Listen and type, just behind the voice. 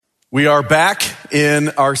We are back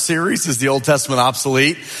in our series, Is the Old Testament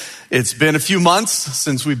Obsolete? It's been a few months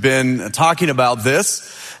since we've been talking about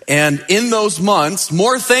this. And in those months,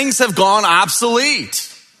 more things have gone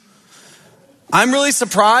obsolete. I'm really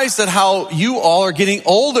surprised at how you all are getting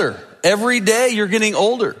older. Every day you're getting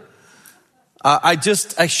older. I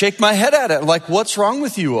shake my head at it. Like, what's wrong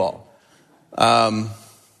with you all?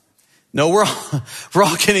 No, we're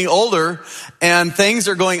all getting older and things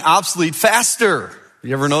are going obsolete faster.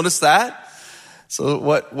 You ever notice that? So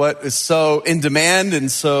what is so in demand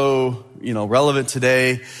and so, relevant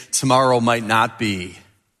today, tomorrow might not be.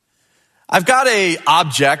 I've got a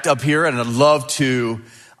object up here and I'd love to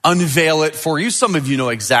unveil it for you. Some of you know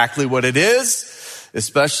exactly what it is,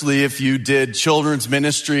 especially if you did children's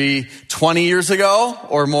ministry 20 years ago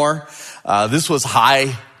or more. This was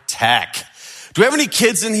high tech. Do we have any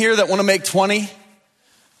kids in here that want to make $20?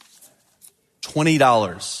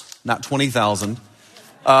 $20, not 20,000.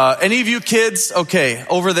 Any of you kids? Okay,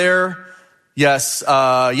 over there. Yes,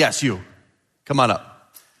 yes, you. Come on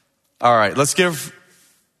up. All right, let's give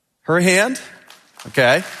her a hand.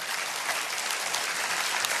 Okay.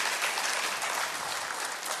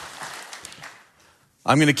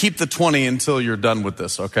 I'm going to keep the 20 until you're done with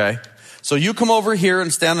this, okay? So you come over here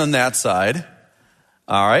and stand on that side.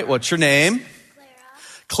 All right, what's your name?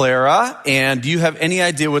 Clara. And do you have any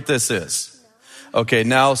idea what this is? Okay,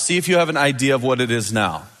 now see if you have an idea of what it is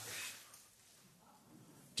now.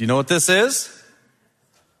 Do you know what this is?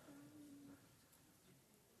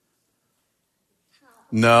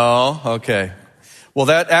 No? Okay. Well,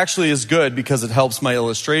 that actually is good because it helps my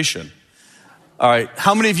illustration. All right,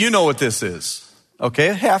 how many of you know what this is?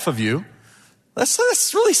 Okay, half of you.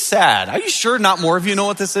 That's really sad. Are you sure not more of you know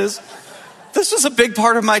what this is? This was a big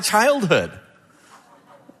part of my childhood.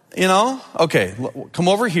 Okay, come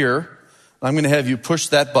over here. I'm going to have you push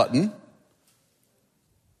that button.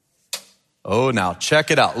 Oh, now check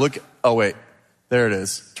it out. Look. Oh, wait. There it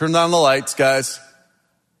is. Turn down the lights, guys.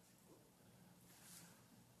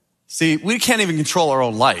 See, we can't even control our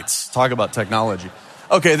own lights. Talk about technology.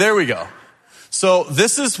 Okay, there we go. So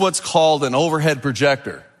this is what's called an overhead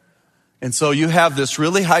projector. And so you have this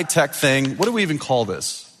really high-tech thing. What do we even call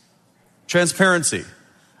this? Transparency.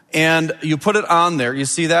 And you put it on there. You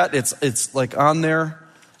see that? It's like on there.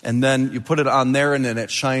 And then you put it on there and then it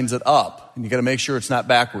shines it up. And you got to make sure it's not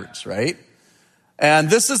backwards, right? And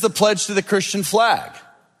this is the pledge to the Christian flag.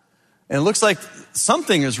 And it looks like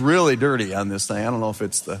something is really dirty on this thing. I don't know if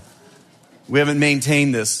we haven't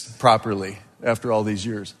maintained this properly after all these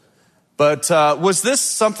years. But was this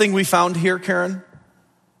something we found here, Karen?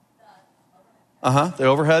 The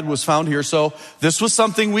overhead was found here. So this was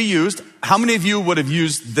something we used. How many of you would have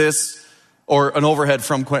used this or an overhead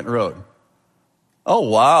from Quentin Road? Oh,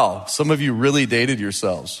 wow. Some of you really dated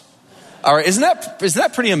yourselves. All right. Isn't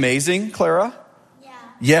that pretty amazing, Clara?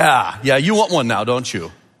 Yeah. Yeah. You want one now, don't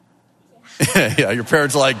you? Yeah. Your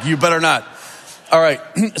parents are like, you better not. All right.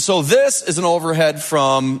 So this is an overhead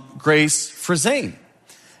from Grace Frizane.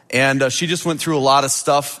 And she just went through a lot of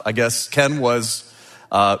stuff. I guess Ken was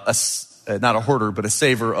not a hoarder, but a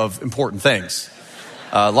saver of important things.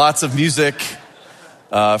 Lots of music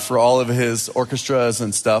for all of his orchestras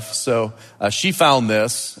and stuff. So she found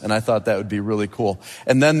this, and I thought that would be really cool.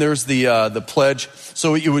 And then there's the pledge.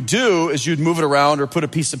 So what you would do is you'd move it around or put a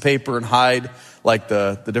piece of paper and hide like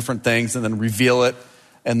the different things and then reveal it.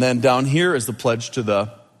 And then down here is the pledge to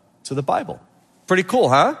the Bible. Pretty cool,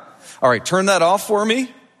 huh? All right, turn that off for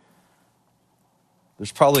me.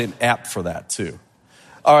 There's probably an app for that too.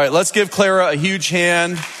 All right, let's give Clara a huge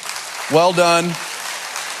hand. Well done.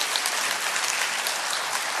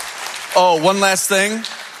 Oh, one last thing.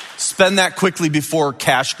 Spend that quickly before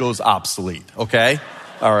cash goes obsolete, okay?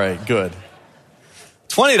 All right, good.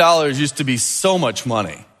 $20 used to be so much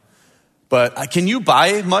money. But can you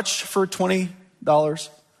buy much for $20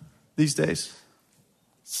 these days?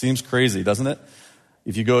 Seems crazy, doesn't it?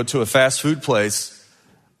 If you go to a fast food place,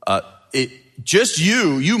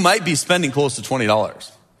 you might be spending close to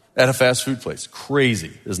 $20 at a fast food place.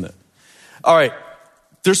 Crazy, isn't it? All right.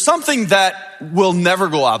 There's something that will never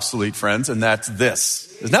go obsolete, friends, and that's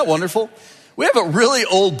this. Isn't that wonderful? We have a really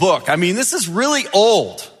old book. I mean, this is really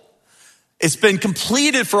old. It's been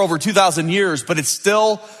completed for over 2,000 years, but it's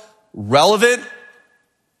still relevant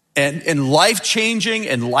and life-changing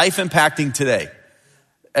and life-impacting today.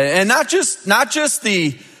 And not just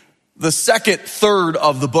the second third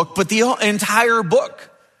of the book, but the entire book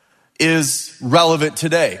is relevant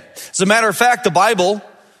today. As a matter of fact, the Bible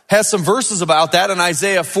has some verses about that. In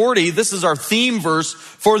Isaiah 40, this is our theme verse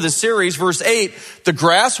for the series, verse 8, the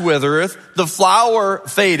grass withereth, the flower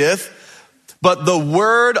fadeth, but the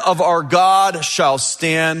word of our God shall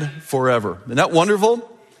stand forever. Isn't that wonderful?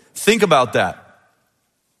 Think about that.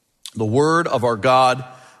 The word of our God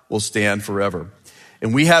will stand forever.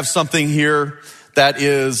 And we have something here that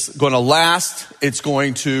is going to last. It's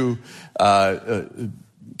going to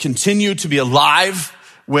continue to be alive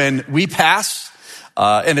when we pass.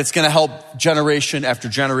 And it's going to help generation after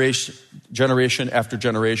generation after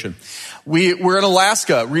generation. We're in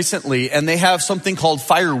Alaska recently, and they have something called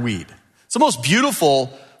fireweed. It's the most beautiful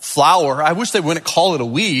flower. I wish they wouldn't call it a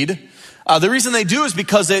weed. The reason they do is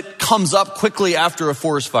because it comes up quickly after a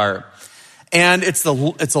forest fire. And it's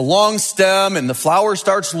a long stem, and the flower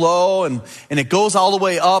starts low, and it goes all the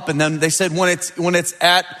way up. And then they said when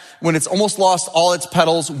it's almost lost all its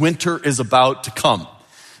petals, winter is about to come.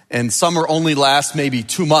 And summer only lasts maybe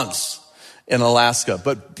 2 months in Alaska.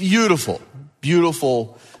 But beautiful,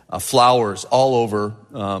 beautiful flowers all over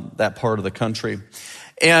that part of the country.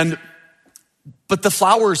 But the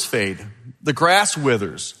flowers fade, the grass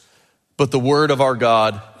withers, but the word of our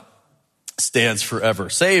God stands forever.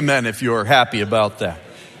 Say amen if you're happy about that.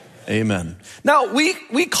 Amen. Now,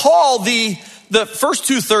 we call the first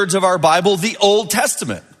 2/3 of our Bible the Old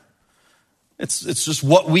Testament. It's just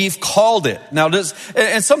what we've called it. Now,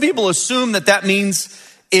 and some people assume that means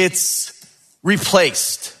it's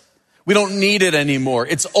replaced. We don't need it anymore.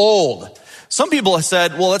 It's old. Some people have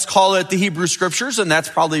said, well, let's call it the Hebrew Scriptures, and that's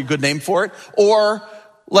probably a good name for it. Or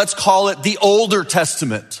let's call it the Older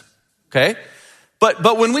Testament. Okay?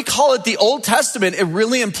 But when we call it the Old Testament, it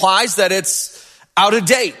really implies that it's out of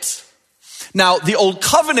date. Now, the Old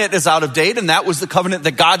Covenant is out of date, and that was the covenant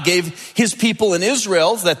that God gave his people in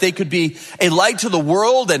Israel, that they could be a light to the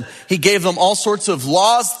world, and he gave them all sorts of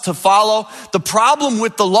laws to follow. The problem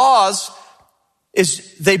with the laws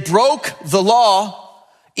is they broke the law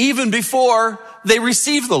even before they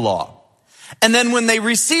received the law. And then when they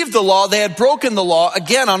received the law, they had broken the law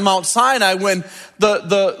again on Mount Sinai when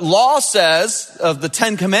the law says of the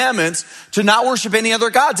 10 Commandments to not worship any other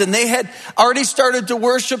gods. And they had already started to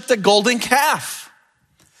worship the golden calf.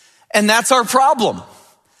 And that's our problem.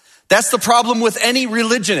 That's the problem with any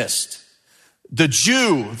religionist. The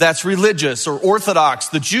Jew that's religious or orthodox,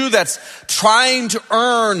 the Jew that's trying to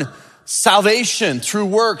earn salvation through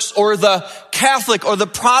works, or the Catholic or the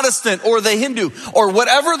Protestant or the Hindu or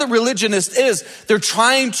whatever the religionist is, they're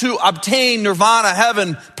trying to obtain nirvana,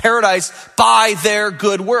 heaven, paradise by their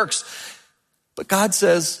good works. But God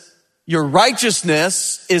says, your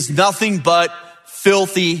righteousness is nothing but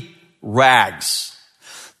filthy rags.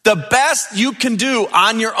 The best you can do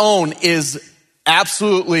on your own is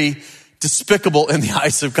absolutely despicable in the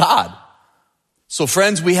eyes of God. So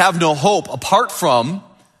friends, we have no hope apart from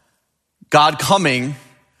God coming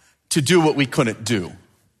to do what we couldn't do.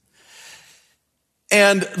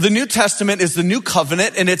 And the New Testament is the new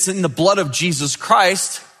covenant, and it's in the blood of Jesus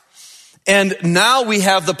Christ. And now we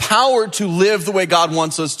have the power to live the way God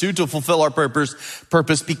wants us to fulfill our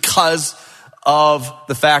purpose because of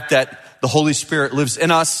the fact that the Holy Spirit lives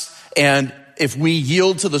in us. And if we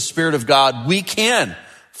yield to the Spirit of God, we can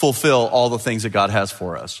fulfill all the things that God has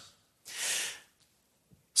for us.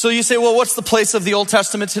 So you say, well, what's the place of the Old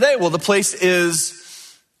Testament today? Well, the place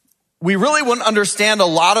is, we really wouldn't understand a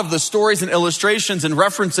lot of the stories and illustrations and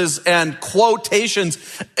references and quotations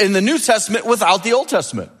in the New Testament without the Old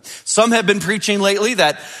Testament. Some have been preaching lately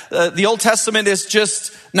that the Old Testament is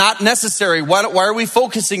just not necessary. Why are we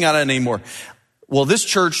focusing on it anymore? Well, this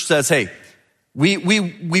church says, hey, we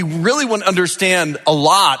really wouldn't understand a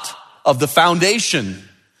lot of the foundation,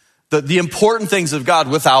 the important things of God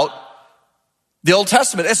without the Old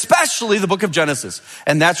Testament, especially the book of Genesis.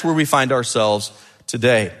 And that's where we find ourselves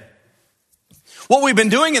today. What we've been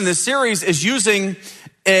doing in this series is using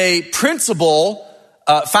a principle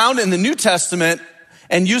found in the New Testament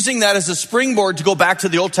and using that as a springboard to go back to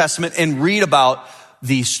the Old Testament and read about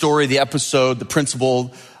the story, the episode, the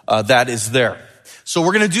principle that is there. So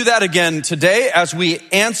we're going to do that again today as we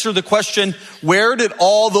answer the question, where did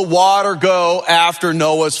all the water go after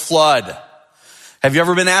Noah's flood? Have you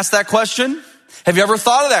ever been asked that question? Have you ever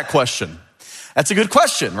thought of that question? That's a good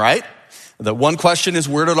question, right? The one question is,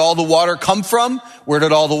 where did all the water come from? Where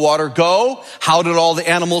did all the water go? How did all the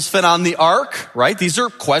animals fit on the ark, right? These are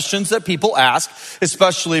questions that people ask,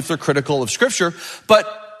 especially if they're critical of Scripture. But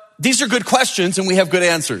these are good questions, and we have good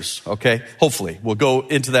answers, okay? Hopefully. We'll go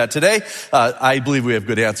into that today. I believe we have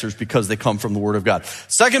good answers because they come from the Word of God.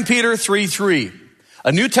 2 Peter 3:3,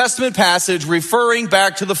 a New Testament passage referring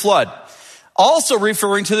back to the flood, also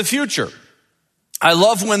referring to the future. I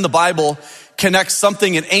love when the Bible connects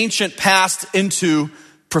something in ancient past into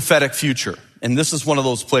prophetic future. And this is one of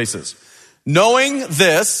those places. Knowing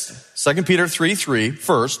this, 2 Peter 3:3,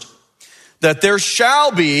 first, that there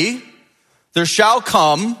shall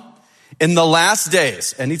come in the last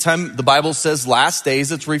days. Anytime the Bible says last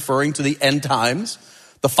days, it's referring to the end times,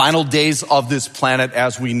 the final days of this planet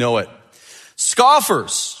as we know it.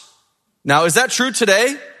 Scoffers. Now, is that true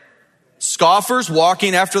today? Scoffers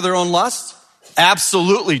walking after their own lust?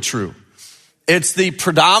 Absolutely true. It's the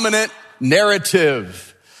predominant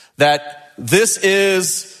narrative that this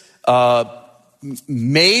is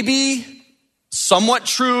maybe somewhat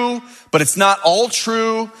true, but it's not all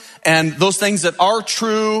true. And those things that are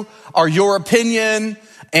true are your opinion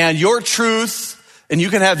and your truth. And you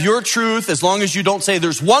can have your truth as long as you don't say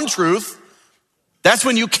there's one truth. That's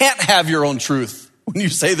when you can't have your own truth, when you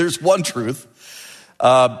say there's one truth.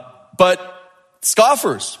 But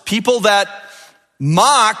scoffers, people that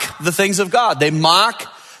mock the things of God. They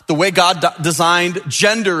mock the way God designed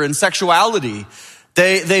gender and sexuality.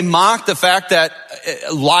 They mock the fact that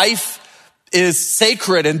life is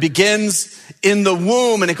sacred and begins in the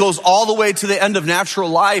womb and it goes all the way to the end of natural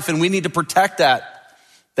life. And we need to protect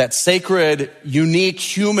that sacred, unique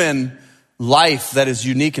human life that is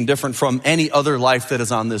unique and different from any other life that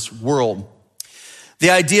is on this world. The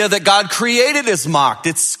idea that God created is mocked.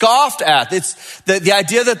 It's scoffed at. It's the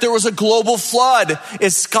idea that there was a global flood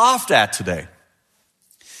is scoffed at today.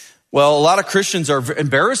 Well, a lot of Christians are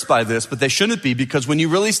embarrassed by this, but they shouldn't be, because when you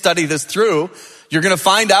really study this through, you're going to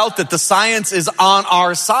find out that the science is on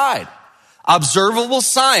our side. Observable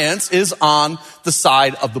science is on the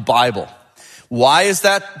side of the Bible. Why is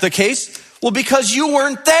that the case? Well, because you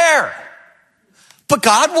weren't there. But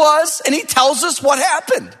God was, and he tells us what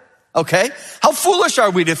happened. Okay? How foolish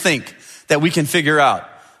are we to think that we can figure out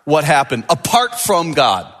what happened apart from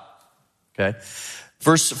God? Okay?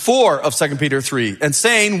 Verse 4 of 2 Peter 3, and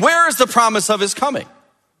saying, where is the promise of his coming?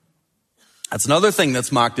 That's another thing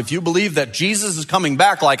that's mocked. If you believe that Jesus is coming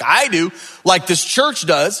back like I do, like this church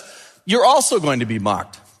does, you're also going to be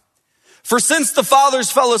mocked. For since the fathers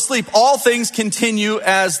fell asleep, all things continue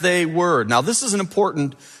as they were. Now, this is an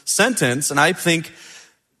important sentence, and I think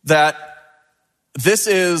that this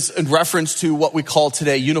is in reference to what we call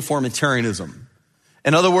today uniformitarianism.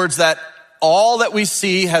 In other words, that all that we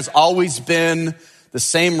see has always been the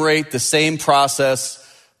same rate, the same process,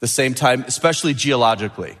 the same time, especially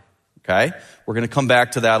geologically. Okay? We're going to come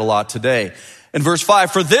back to that a lot today. In verse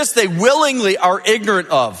 5, for this they willingly are ignorant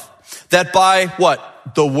of, that by what?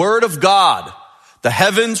 The word of God, the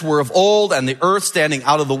heavens were of old and the earth standing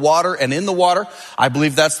out of the water and in the water. I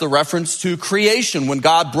believe that's the reference to creation when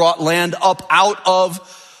God brought land up out of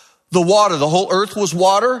the water. The whole earth was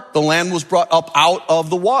water. The land was brought up out of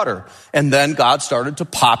the water. And then God started to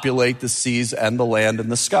populate the seas and the land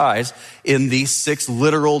and the skies in these 6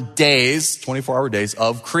 literal days, 24-hour days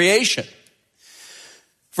of creation.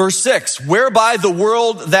 Verse 6, whereby the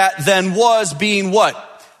world that then was being what?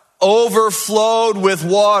 Overflowed with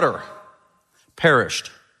water,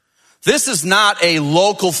 perished. This is not a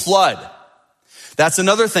local flood. That's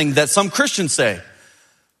another thing that some Christians say.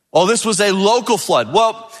 Oh, this was a local flood.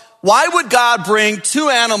 Well, why would God bring 2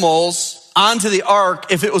 animals onto the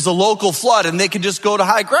ark if it was a local flood and they could just go to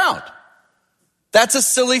high ground? That's a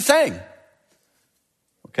silly thing.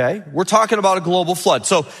 Okay? We're talking about a global flood.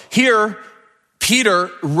 So here,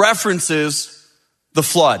 Peter references the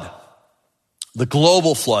flood. The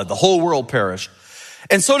global flood, the whole world perished.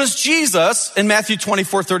 And so does Jesus in Matthew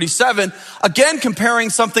 24:37, again comparing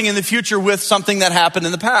something in the future with something that happened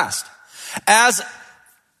in the past. As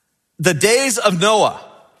the days of Noah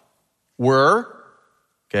were,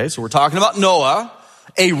 okay, so we're talking about Noah,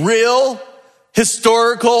 a real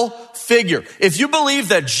historical figure. If you believe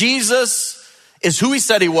that Jesus is who he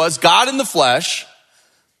said he was, God in the flesh,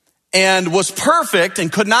 and was perfect and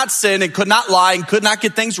could not sin and could not lie and could not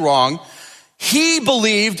get things wrong, he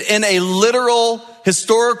believed in a literal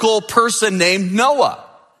historical person named Noah.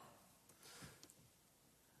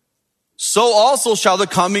 So also shall the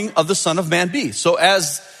coming of the Son of Man be. So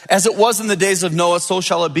as it was in the days of Noah, so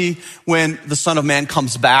shall it be when the Son of Man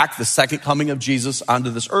comes back, the second coming of Jesus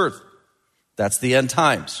onto this earth. That's the end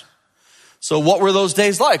times. So what were those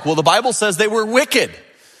days like? Well, the Bible says they were wicked.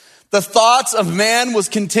 The thoughts of man was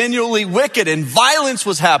continually wicked and violence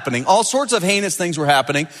was happening. All sorts of heinous things were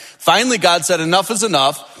happening. Finally, God said, enough is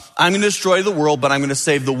enough. I'm going to destroy the world, but I'm going to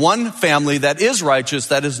save the one family that is righteous.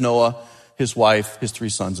 That is Noah, his wife, his 3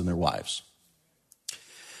 sons, and their wives.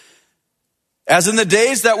 As in the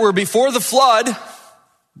days that were before the flood,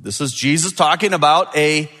 this is Jesus talking about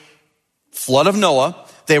a flood of Noah.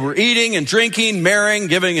 They were eating and drinking, marrying,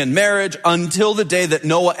 giving in marriage until the day that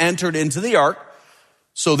Noah entered into the ark.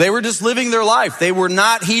 So they were just living their life. They were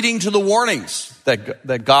not heeding to the warnings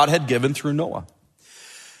that God had given through Noah.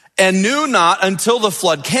 and knew not until the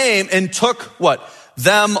flood came and took what?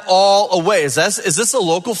 Them all away. Is this a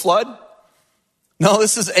local flood? No,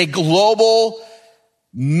 this is a global,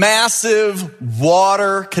 massive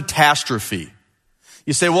water catastrophe.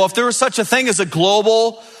 You say, well, if there was such a thing as a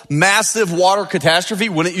global, massive water catastrophe,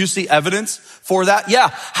 wouldn't you see evidence for that? Yeah.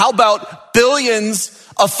 How about billions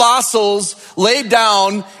of fossils laid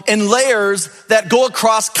down in layers that go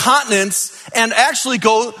across continents and actually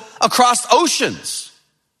go across oceans?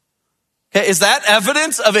 Okay, is that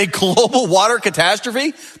evidence of a global water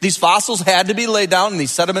catastrophe? These fossils had to be laid down and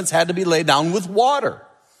these sediments had to be laid down with water.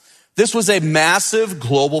 This was a massive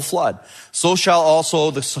global flood. So shall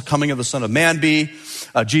also the coming of the Son of Man be.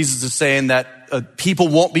 Jesus is saying that people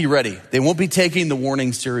won't be ready. They won't be taking the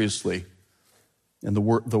warning seriously. And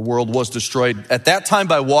the world was destroyed at that time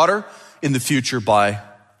by water, in the future by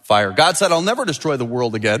fire. God said, I'll never destroy the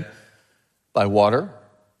world again by water.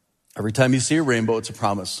 Every time you see a rainbow, it's a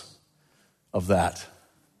promise of that.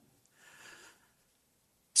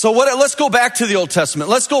 So let's go back to the Old Testament.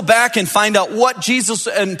 Let's go back and find out what Jesus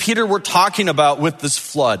and Peter were talking about with this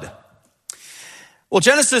flood. Well,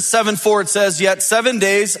 Genesis 7:4, it says, yet 7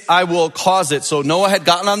 days I will cause it. So Noah had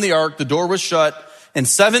gotten on the ark, the door was shut. In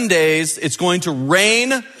 7 days, it's going to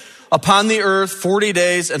rain upon the earth 40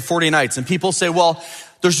 days and 40 nights. And people say, well,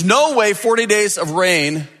 there's no way 40 days of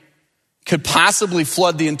rain could possibly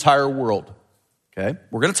flood the entire world. Okay,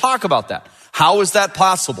 we're going to talk about that. How is that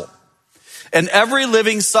possible? And every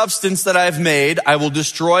living substance that I've made, I will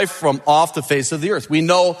destroy from off the face of the earth. We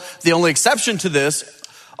know the only exception to this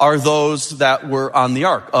are those that were on the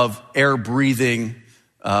ark, of air-breathing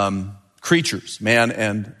creatures, man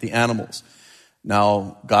and the animals.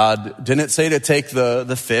 Now, God didn't say to take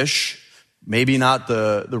the fish, maybe not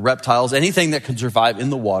the reptiles, anything that can survive in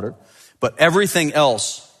the water, but everything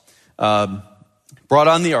else brought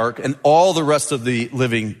on the ark, and all the rest of the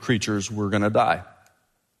living creatures were going to die.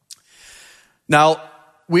 Now,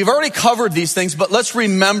 we've already covered these things, but let's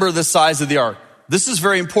remember the size of the ark. This is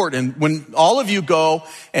very important. When all of you go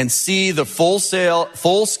and see the full-scale,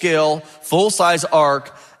 full-size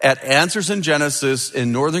ark at Answers in Genesis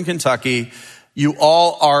in northern Kentucky, you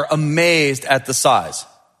all are amazed at the size,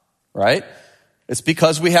 right? It's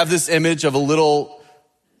because we have this image of a little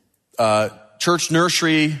church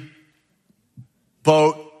nursery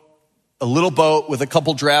boat, a little boat with a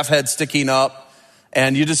couple draft heads sticking up.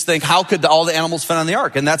 And you just think, how could all the animals fit on the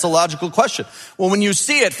ark? And that's a logical question. Well, when you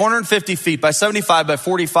see it, 450 feet by 75 by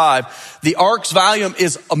 45, the ark's volume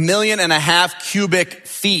is 1.5 million cubic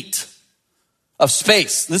feet of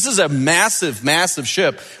space. This is a massive, massive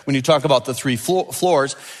ship when you talk about the 3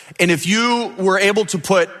 floors. And if you were able to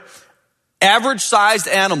put average sized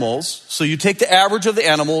animals, so you take the average of the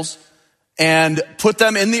animals and put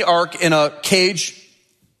them in the ark in a cage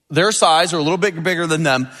their size or a little bit bigger than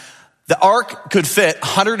them, the ark could fit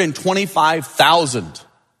 125,000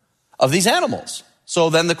 of these animals. So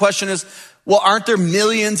then the question is, well, aren't there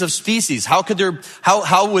millions of species? Wouldn't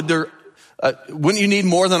you need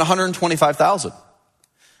more than 125,000?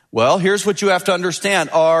 Well, here's what you have to understand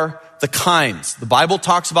are the kinds. The Bible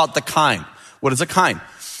talks about the kind. What is a kind?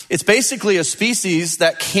 It's basically a species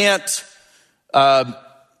that can't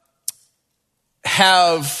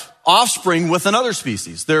have offspring with another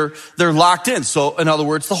species. They're locked in. So in other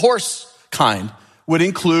words, the horse kind would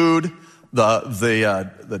include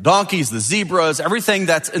the donkeys, the zebras, everything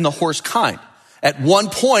that's in the horse kind. At one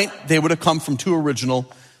point, they would have come from 2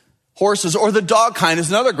 original horses. Or the dog kind is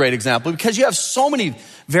another great example because you have so many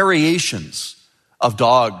variations of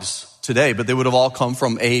dogs today, but they would have all come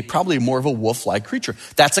from probably more of a wolf-like creature.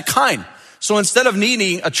 That's a kind. So instead of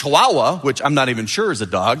needing a chihuahua, which I'm not even sure is a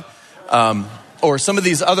dog, or some of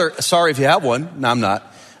these other, sorry if you have one. No, I'm not.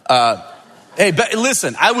 Hey, but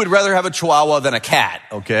listen, I would rather have a chihuahua than a cat,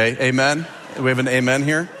 okay? Amen? We have an amen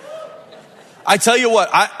here? I tell you what,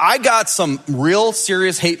 I got some real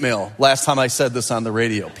serious hate mail last time I said this on the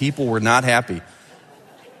radio. People were not happy.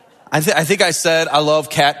 I think I said, I love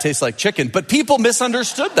cat tastes like chicken, but people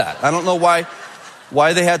misunderstood that. I don't know why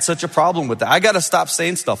they had such a problem with that. I got to stop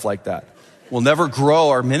saying stuff like that. We'll never grow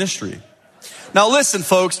our ministry. Now listen,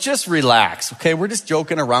 folks, just relax, okay? We're just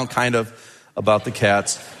joking around kind of about the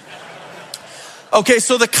cats. Okay,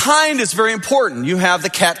 so the kind is very important. You have the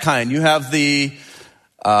cat kind. You have the,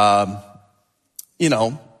 the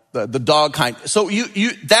dog kind. So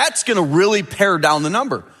that's going to really pare down the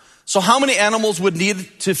number. So how many animals would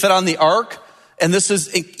need to fit on the ark? And this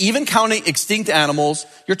is even counting extinct animals.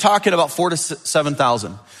 You're talking about 4,000 to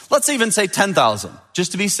 7,000. Let's even say 10,000,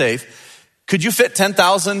 just to be safe. Could you fit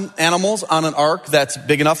 10,000 animals on an ark that's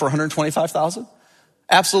big enough for 125,000?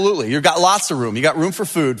 Absolutely. You've got lots of room. You got room for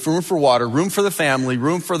food, room for water, room for the family,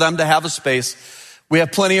 room for them to have a space. We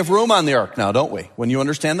have plenty of room on the ark now, don't we? When you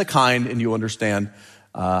understand the kind and you understand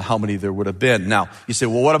how many there would have been. Now, you say,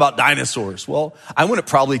 well, what about dinosaurs? Well, I wouldn't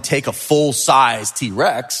probably take a full-size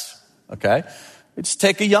T-Rex, okay? Just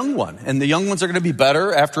take a young one. And the young ones are going to be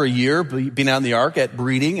better after a year being on the ark at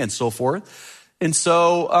breeding and so forth. And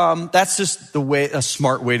so that's just a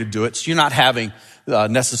smart way to do it. So you're not having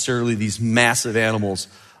necessarily these massive animals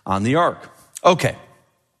on the ark. Okay.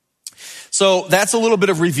 So that's a little bit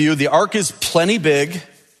of review. The ark is plenty big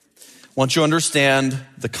once you understand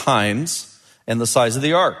the kinds and the size of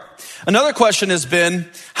the ark. Another question has been,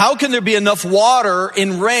 how can there be enough water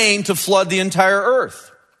in rain to flood the entire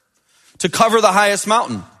earth, to cover the highest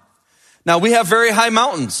mountain? Now, we have very high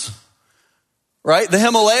mountains, right? The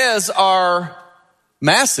Himalayas are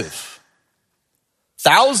massive,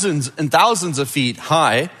 thousands and thousands of feet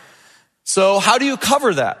high. So how do you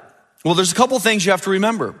cover that? Well, there's a couple things you have to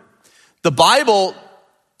remember. The Bible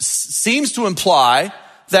seems to imply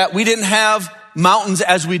that we didn't have mountains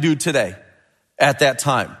as we do today at that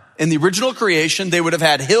time. In the original creation, they would have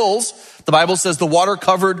had hills. The Bible says the water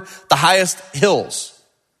covered the highest hills.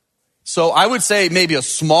 So I would say maybe a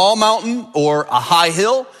small mountain or a high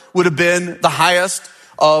hill would have been the highest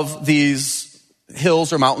of these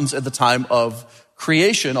hills or mountains at the time of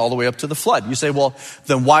creation all the way up to the flood. You say, well,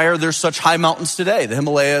 then why are there such high mountains today? The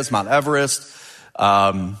Himalayas, Mount Everest,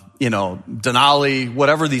 Denali,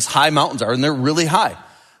 whatever these high mountains are, and they're really high.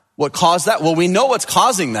 What caused that? Well, we know what's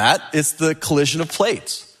causing that. It's the collision of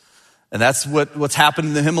plates. And that's what's happened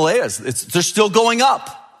in the Himalayas. They're still going up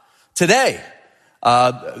today.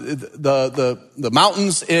 The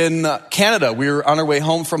mountains in Canada, we were on our way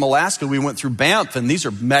home from Alaska. We went through Banff, and these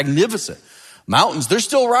are magnificent mountains. They're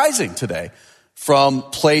still rising today from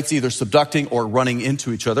plates either subducting or running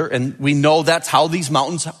into each other. And we know that's how these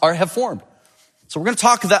mountains have formed. So we're going to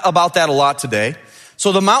talk about that a lot today.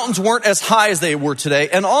 So the mountains weren't as high as they were today.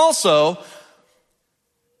 And also,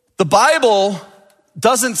 the Bible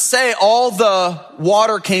doesn't say all the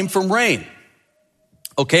water came from rain.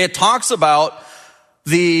 Okay, it talks about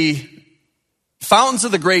the fountains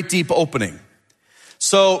of the great deep opening.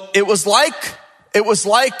 So it was likely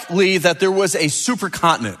that there was a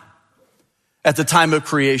supercontinent at the time of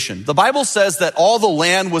creation. The Bible says that all the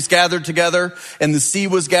land was gathered together and the sea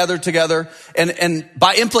was gathered together. And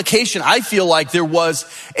by implication, I feel like there was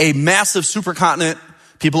a massive supercontinent.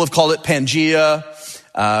 People have called it Pangea,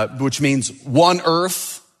 which means one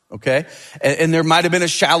earth, okay? And there might have been a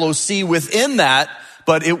shallow sea within that,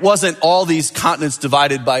 but it wasn't all these continents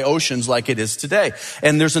divided by oceans like it is today.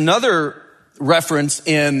 And there's another reference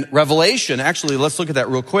in Revelation. Actually, let's look at that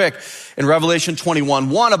real quick. In Revelation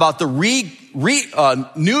 21:1 about the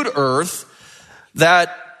renewed earth,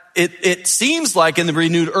 that it seems like in the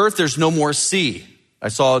renewed earth, there's no more sea. I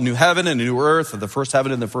saw a new heaven and a new earth, and the first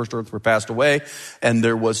heaven and the first earth were passed away, and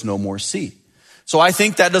there was no more sea. So I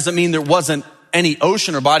think that doesn't mean there wasn't any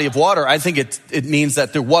ocean or body of water. I think it means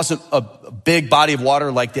that there wasn't a big body of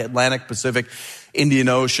water like the Atlantic, Pacific, Indian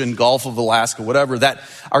Ocean, Gulf of Alaska, whatever, that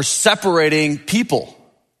are separating people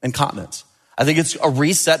and continents. I think it's a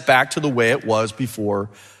reset back to the way it was before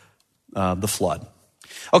the flood.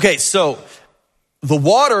 Okay, so the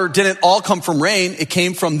water didn't all come from rain. It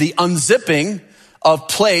came from the unzipping of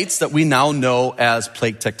plates that we now know as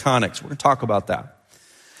plate tectonics. We're going to talk about that.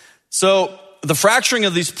 So the fracturing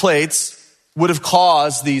of these plates would have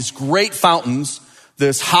caused these great fountains,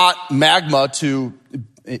 this hot magma to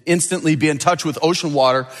instantly be in touch with ocean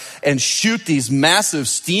water and shoot these massive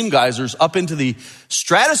steam geysers up into the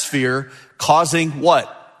stratosphere, causing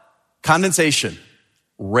what? Condensation,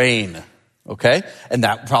 rain, okay? And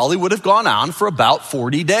that probably would have gone on for about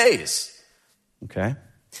 40 days, okay?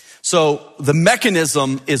 So the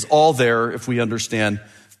mechanism is all there if we understand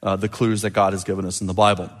the clues that God has given us in the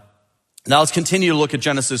Bible. Now let's continue to look at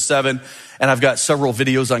Genesis 7, and I've got several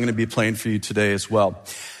videos I'm going to be playing for you today as well.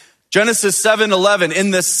 Genesis 7:11,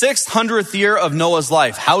 in the 600th year of Noah's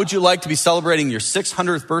life. How would you like to be celebrating your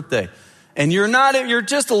 600th birthday? And you're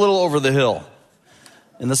just a little over the hill.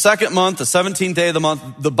 In the second month, the 17th day of the month,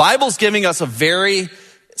 the Bible's giving us a very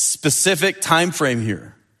specific time frame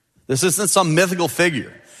here. This isn't some mythical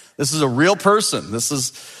figure. This is a real person. This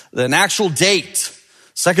is an actual date.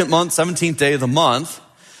 Second month, 17th day of the month.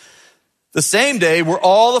 The same day were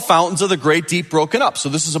all the fountains of the great deep broken up. So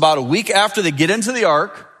this is about a week after they get into the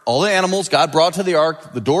ark. All the animals God brought to the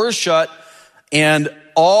ark, the door is shut, and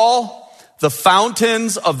all the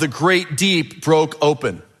fountains of the great deep were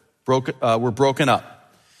broken up.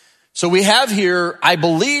 So we have here, I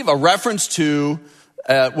believe, a reference to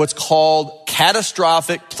what's called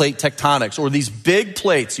catastrophic plate tectonics, or these big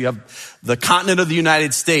plates. You have the continent of the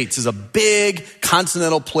United States is a big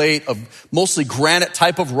continental plate of mostly granite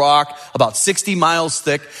type of rock, about 60 miles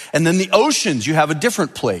thick. And then the oceans, you have a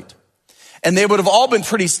different plate. And they would have all been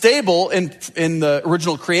pretty stable in the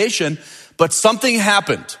original creation, but something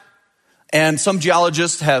happened. And some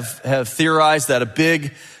geologists have theorized that a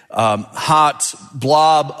big, hot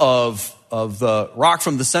blob of the rock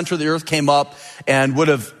from the center of the earth came up and would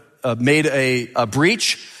have made a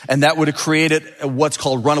breach, and that would have created what's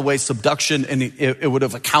called runaway subduction, and it would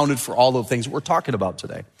have accounted for all the things we're talking about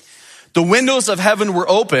today. The windows of heaven were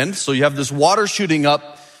opened, so you have this water shooting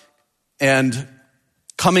up and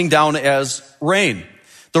coming down as rain.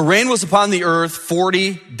 The rain was upon the earth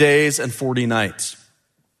 40 days and 40 nights.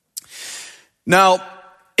 Now,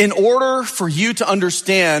 in order for you to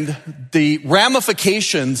understand the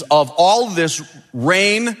ramifications of all of this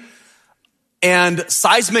rain and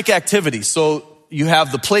seismic activity, so you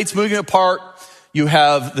have the plates moving apart, you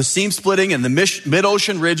have the seam splitting and the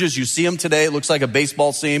mid-ocean ridges, you see them today, it looks like a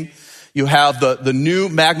baseball seam. You have the new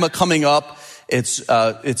magma coming up,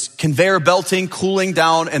 it's conveyor belting, cooling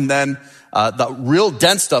down, and then the real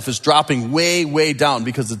dense stuff is dropping way, way down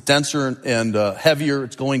because it's denser and heavier,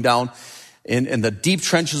 it's going down in the deep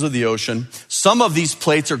trenches of the ocean. Some of these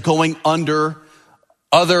plates are going under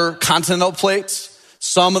other continental plates.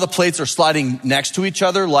 Some of the plates are sliding next to each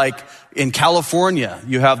other, like in California,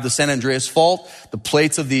 you have the San Andreas Fault, the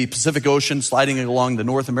plates of the Pacific Ocean sliding along the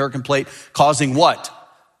North American plate, causing what?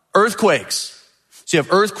 Earthquakes. So you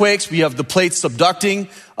have earthquakes, you have the plates subducting,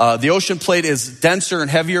 the ocean plate is denser and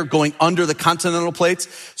heavier going under the continental plates.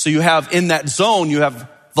 So you have in that zone, you have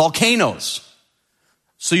volcanoes.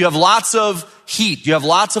 So you have lots of heat, you have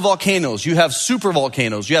lots of volcanoes, you have super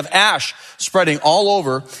volcanoes, you have ash spreading all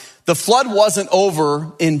over. The flood wasn't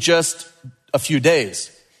over in just a few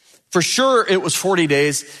days. For sure, it was 40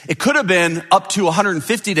 days. It could have been up to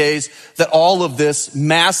 150 days that all of this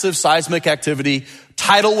massive seismic activity,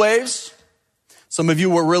 tidal waves. Some of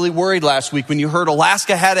you were really worried last week when you heard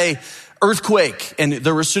Alaska had a earthquake and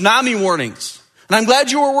there were tsunami warnings. And I'm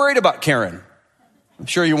glad you were worried about Karen. I'm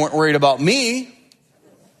sure you weren't worried about me.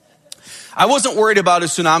 I wasn't worried about a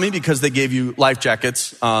tsunami because they gave you life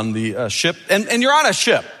jackets on the ship. And you're on a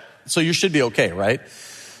ship, so you should be okay, right?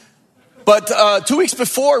 But 2 weeks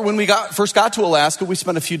before, when we first got to Alaska, we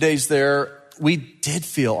spent a few days there. I did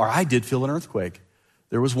feel an earthquake.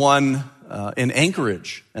 There was one in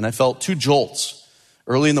Anchorage, and I felt 2 jolts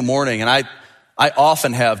early in the morning. And I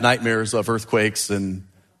often have nightmares of earthquakes and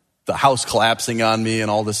the house collapsing on me and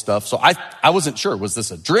all this stuff. So I wasn't sure. Was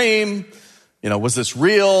this a dream? Was this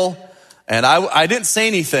real? And I didn't say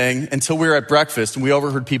anything until we were at breakfast and we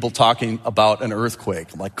overheard people talking about an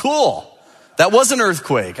earthquake. I'm like, cool. That was an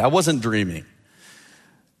earthquake. I wasn't dreaming.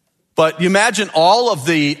 But you imagine all of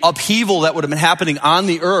the upheaval that would have been happening on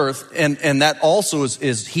the earth, and that also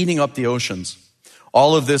is heating up the oceans.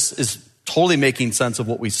 All of this is totally making sense of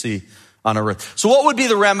what we see on our earth. So what would be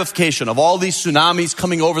the ramification of all these tsunamis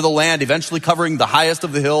coming over the land, eventually covering the highest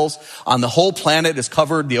of the hills on the whole planet is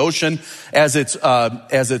covered, the ocean, as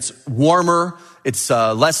it's warmer, it's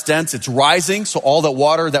less dense, it's rising. So all the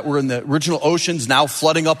water that were in the original oceans now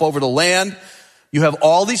flooding up over the land. You have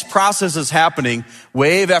all these processes happening,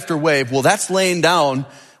 wave after wave. Well, that's laying down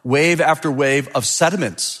wave after wave of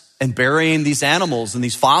sediments and burying these animals and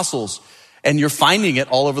these fossils. And you're finding it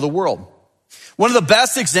all over the world. One of the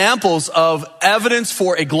best examples of evidence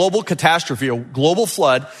for a global catastrophe, a global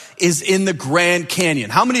flood, is in the Grand Canyon.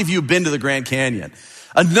 How many of you have been to the Grand Canyon?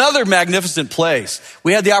 Another magnificent place.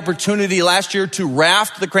 We had the opportunity last year to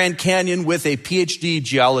raft the Grand Canyon with a PhD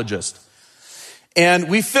geologist. And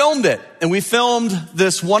we filmed it. And we filmed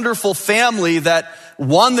this wonderful family that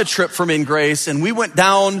won the trip from InGrace. And we went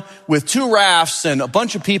down with 2 rafts and a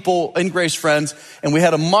bunch of people, InGrace friends, and we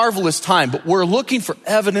had a marvelous time. But we're looking for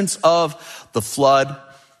evidence of the flood.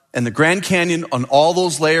 And the Grand Canyon on all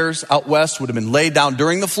those layers out west would have been laid down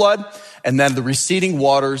during the flood. And then the receding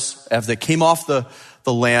waters, as they came off the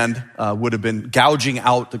land, would have been gouging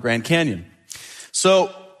out the Grand Canyon.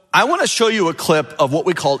 So I want to show you a clip of what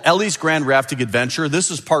we call Ellie's Grand Rafting Adventure.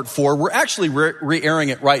 This is part 4. We're actually re-airing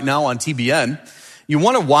it right now on TBN. You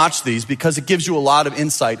want to watch these because it gives you a lot of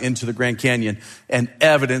insight into the Grand Canyon and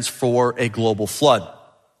evidence for a global flood.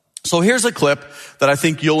 So here's a clip that I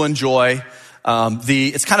think you'll enjoy.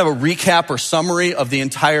 It's kind of a recap or summary of the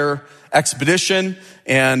entire expedition.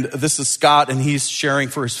 And this is Scott, and he's sharing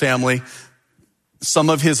for his family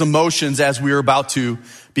some of his emotions as we were about to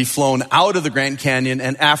be flown out of the Grand Canyon.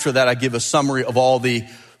 And after that, I give a summary of all the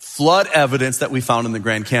flood evidence that we found in the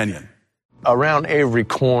Grand Canyon. Around every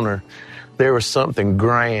corner, there was something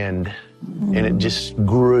grand and it just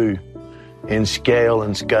grew in scale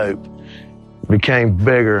and scope, became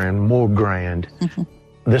bigger and more grand.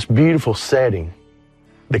 This beautiful setting,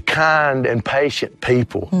 the kind and patient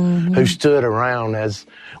people who stood around as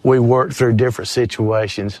we worked through different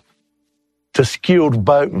situations, the skilled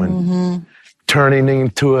boatman turning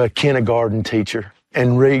into a kindergarten teacher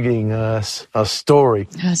and reading us a story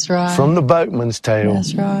from the boatman's tale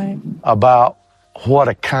about what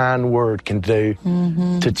a kind word can do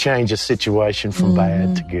to change a situation from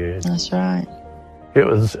bad to good. That's right. It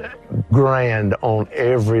was grand on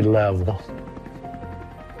every level.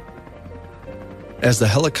 As the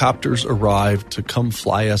helicopters arrived to come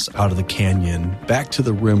fly us out of the canyon back to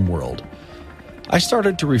the rim world, I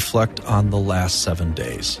started to reflect on the last 7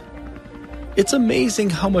 days. It's amazing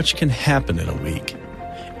how much can happen in a week.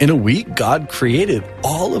 In a week, God created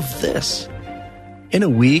all of this. In a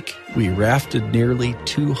week, we rafted nearly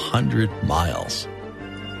 200 miles.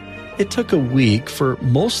 It took a week for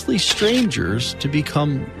mostly strangers to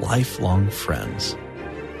become lifelong friends.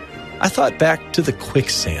 I thought back to the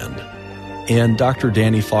quicksand and Dr.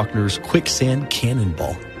 Danny Faulkner's quicksand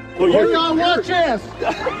cannonball. Hold on, watch this!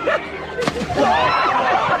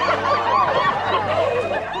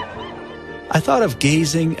 I thought of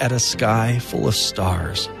gazing at a sky full of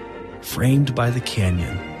stars, framed by the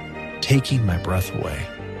canyon, taking my breath away.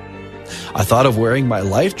 I thought of wearing my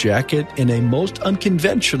life jacket in a most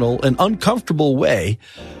unconventional and uncomfortable way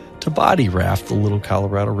to body raft the little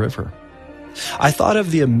Colorado River. I thought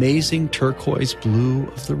of the amazing turquoise blue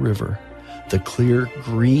of the river, the clear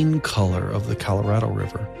green color of the Colorado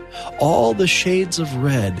River, all the shades of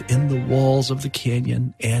red in the walls of the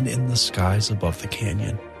canyon and in the skies above the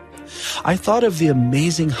canyon. I thought of the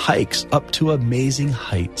amazing hikes up to amazing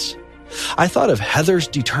heights. I thought of Heather's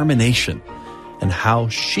determination and how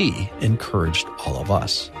she encouraged all of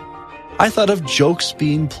us. I thought of jokes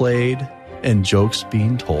being played and jokes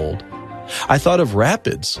being told. I thought of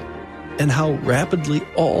rapids and how rapidly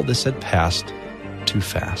all this had passed too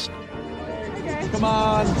fast. Come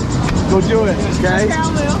on, go do it, okay?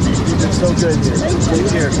 It's so good here. Take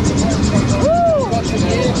care.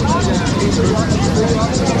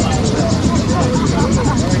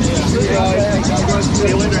 See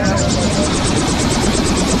you later.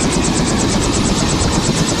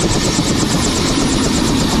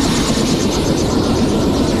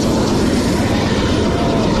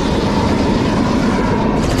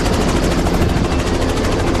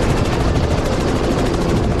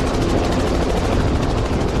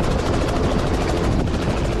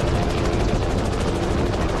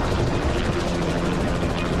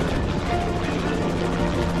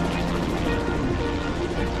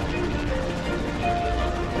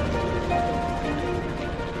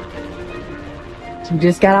 You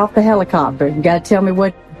just got off the helicopter. You got to tell me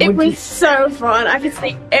what... It was so fun. I could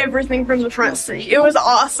see everything from the front seat. It was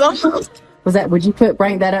awesome. Would you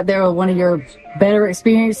rank that up there with one of your better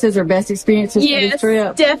experiences or best experiences for this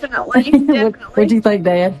trip? Definitely. What'd you think,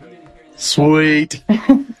 Dad? Sweet.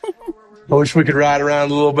 I wish we could ride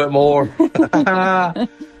around a little bit more.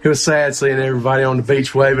 It was sad seeing everybody on the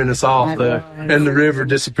beach waving us off, and the river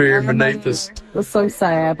disappearing beneath us. It was so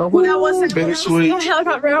sad, but That wasn't bittersweet. The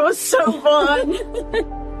helicopter ride was so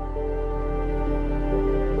fun.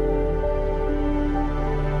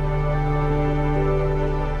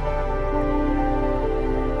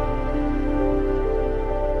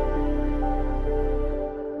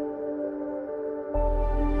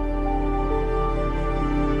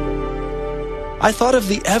 I thought of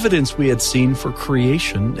the evidence we had seen for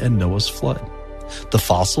creation and Noah's flood. The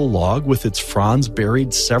fossil log with its fronds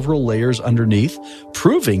buried several layers underneath,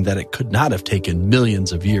 proving that it could not have taken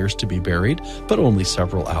millions of years to be buried, but only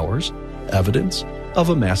several hours, evidence of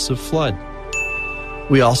a massive flood.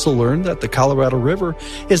 We also learned that the Colorado River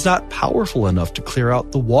is not powerful enough to clear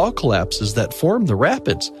out the wall collapses that form the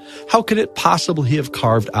rapids. How could it possibly have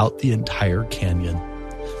carved out the entire canyon?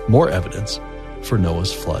 More evidence for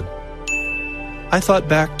Noah's flood. I thought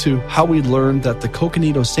back to how we learned that the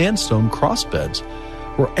Coconino sandstone crossbeds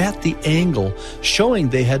were at the angle, showing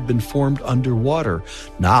they had been formed underwater,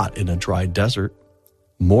 not in a dry desert.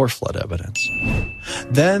 More flood evidence.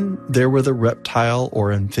 Then there were the reptile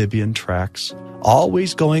or amphibian tracks,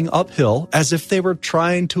 always going uphill as if they were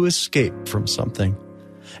trying to escape from something.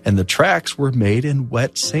 And the tracks were made in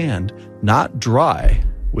wet sand, not dry,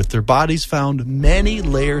 with their bodies found many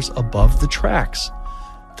layers above the tracks.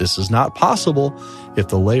 This is not possible if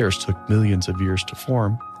the layers took millions of years to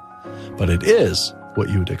form, but it is what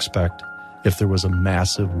you would expect if there was a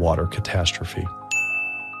massive water catastrophe.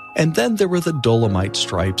 And then there were the dolomite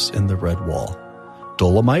stripes in the red wall.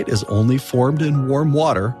 Dolomite is only formed in warm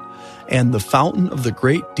water, and the fountain of the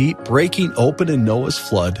great deep breaking open in Noah's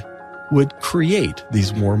flood would create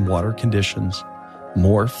these warm water conditions.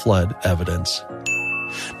 More flood evidence.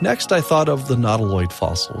 Next, I thought of the nautiloid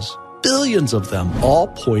fossils. Billions of them, all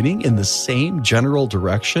pointing in the same general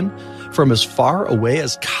direction from as far away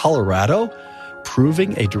as Colorado,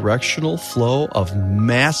 proving a directional flow of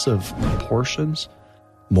massive proportions.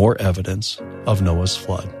 More evidence of Noah's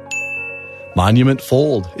flood. Monument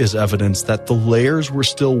Fold is evidence that the layers were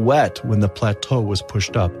still wet when the plateau was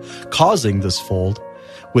pushed up, causing this fold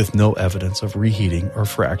with no evidence of reheating or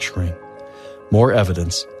fracturing. More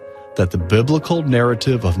evidence that the biblical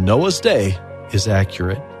narrative of Noah's day is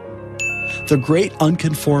accurate. The great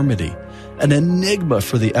unconformity, an enigma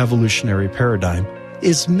for the evolutionary paradigm,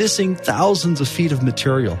 is missing thousands of feet of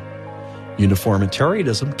material.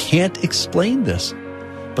 Uniformitarianism can't explain this,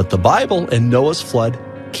 but the Bible and Noah's flood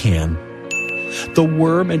can. The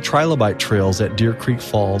worm and trilobite trails at Deer Creek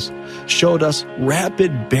Falls showed us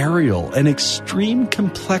rapid burial and extreme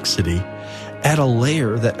complexity at a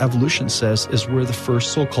layer that evolution says is where the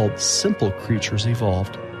first so-called simple creatures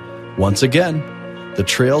evolved. Once again, the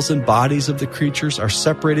trails and bodies of the creatures are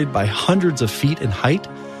separated by hundreds of feet in height.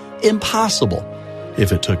 Impossible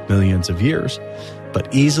if it took millions of years, but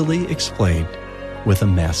easily explained with a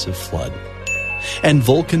massive flood. And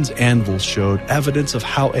Vulcan's anvil showed evidence of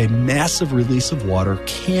how a massive release of water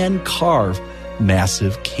can carve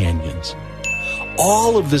massive canyons.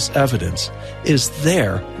 All of this evidence is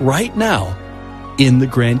there right now in the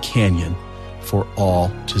Grand Canyon for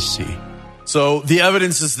all to see. So the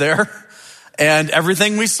evidence is there, and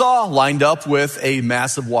everything we saw lined up with a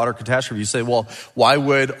massive water catastrophe. You say, well, why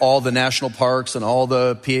would all the national parks and all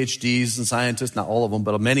the PhDs and scientists, not all of them,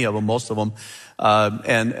 but many of them, most of them,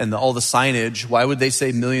 and all the signage, why would they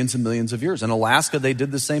say millions and millions of years? In Alaska, they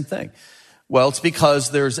did the same thing. Well, it's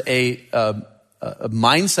because there's a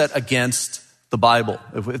mindset against the Bible.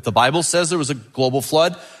 If the Bible says there was a global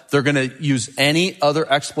flood, they're going to use any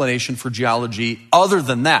other explanation for geology other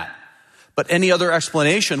than that. But any other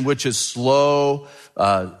explanation, which is slow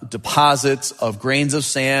deposits of grains of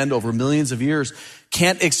sand over millions of years,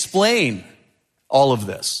 can't explain all of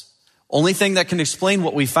this. Only thing that can explain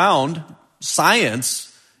what we found,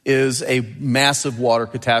 science, is a massive water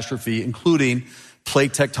catastrophe, including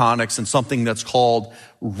plate tectonics and something that's called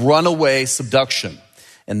runaway subduction.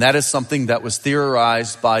 And that is something that was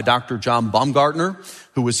theorized by Dr. John Baumgartner,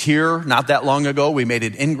 who was here not that long ago. We made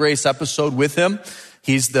an In Grace episode with him.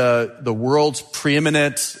 He's the world's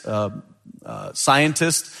preeminent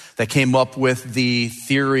scientist that came up with the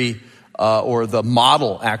theory or the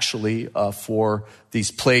model, actually, for these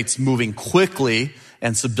plates moving quickly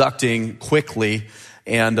and subducting quickly,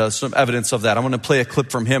 and some evidence of that. I'm going to play a clip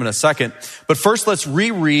from him in a second. But first, let's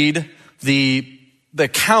reread the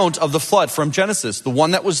account of the flood from Genesis. The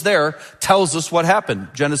one that was there tells us what happened.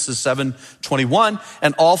 Genesis 7:21,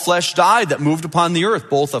 and all flesh died that moved upon the earth,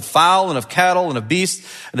 both of fowl and of cattle and of beasts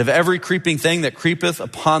and of every creeping thing that creepeth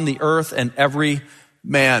upon the earth, and every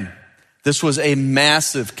man. This was a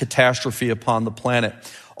massive catastrophe upon the planet.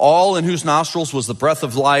 All in whose nostrils was the breath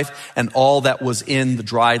of life, and all that was in the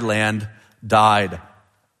dry land died.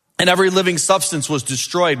 And every living substance was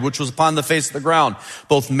destroyed, which was upon the face of the ground,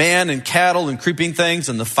 both man and cattle and creeping things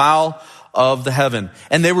and the fowl of the heaven.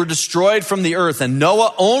 And they were destroyed from the earth, and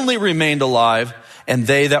Noah only remained alive, and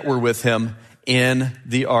they that were with him in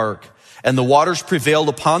the ark. And the waters prevailed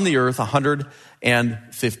upon the earth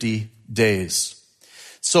 150 days.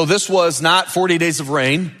 So this was not 40 days of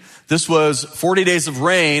rain. This was 40 days of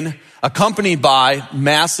rain accompanied by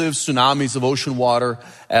massive tsunamis of ocean water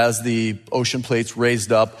as the ocean plates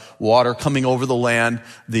raised up, water coming over the land,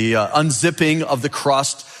 the unzipping of the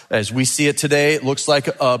crust. As we see it today, it looks like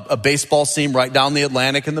a baseball seam right down the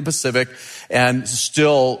Atlantic and the Pacific, and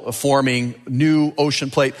still forming new ocean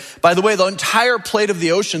plate. By the way, the entire plate of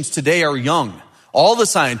the oceans today are young. All the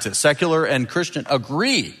scientists, secular and Christian,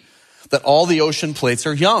 agree that all the ocean plates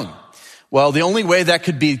are young. Well, the only way that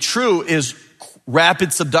could be true is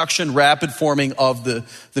rapid subduction, rapid forming of the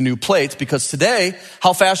new plates, because today,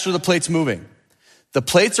 how fast are the plates moving? The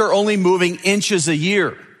plates are only moving inches a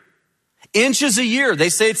year. Inches a year. They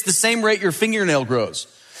say it's the same rate your fingernail grows.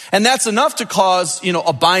 And that's enough to cause,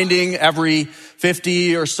 a binding every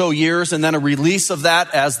 50 or so years, and then a release of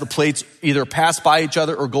that as the plates either pass by each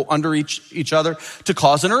other or go under each other to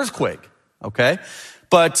cause an earthquake. Okay?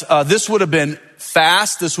 But this would have been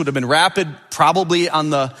fast. This would have been rapid, probably on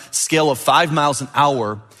the scale of 5 miles an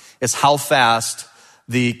hour is how fast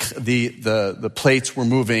the plates were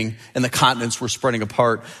moving and the continents were spreading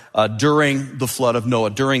apart during the flood of Noah,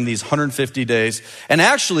 during these 150 days. And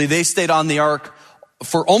actually, they stayed on the ark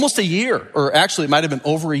for almost a year, or actually it might have been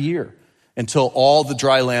over a year, until all the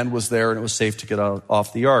dry land was there and it was safe to get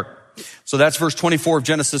off the ark. So that's verse 24 of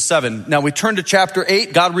Genesis 7. Now we turn to chapter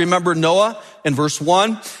 8. God remembered Noah in verse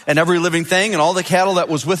 1, and every living thing and all the cattle that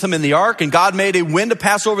was with him in the ark. And God made a wind to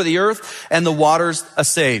pass over the earth, and the waters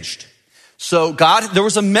assuaged. So there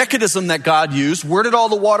was a mechanism that God used. Where did all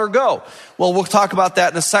the water go? Well, we'll talk about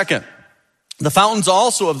that in a second. The fountains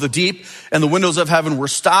also of the deep and the windows of heaven were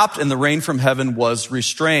stopped, and the rain from heaven was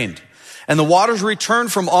restrained. And the waters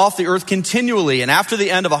returned from off the earth continually. And after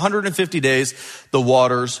the end of 150 days, the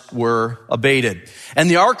waters were abated. And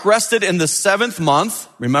the ark rested in the 7th month.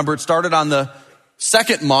 Remember, it started on the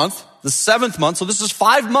 2nd month, the 7th month. So this is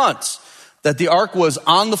 5 months that the ark was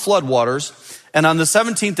on the floodwaters. And on the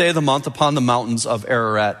 17th day of the month, upon the mountains of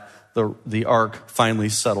Ararat, the ark finally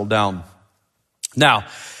settled down. Now,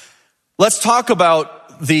 let's talk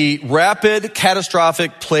about the rapid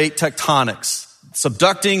catastrophic plate tectonics,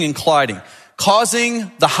 subducting and colliding,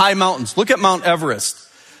 causing the high mountains. Look at Mount Everest,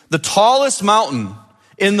 the tallest mountain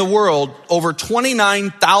in the world, over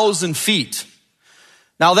 29,000 feet.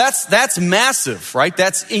 Now that's massive, right?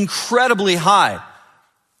 That's incredibly high.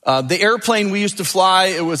 The airplane we used to fly,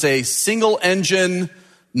 it was a single engine,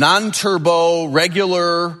 non-turbo,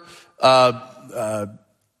 regular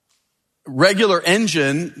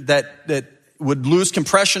engine that would lose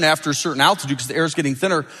compression after a certain altitude because the air is getting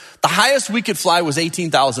thinner. The highest we could fly was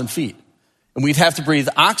 18,000 feet. And we'd have to breathe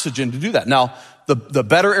oxygen to do that. Now, the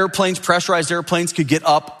better airplanes, pressurized airplanes, could get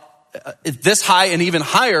up this high and even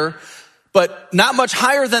higher, but not much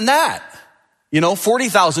higher than that.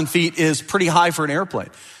 40,000 feet is pretty high for an airplane.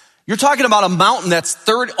 You're talking about a mountain that's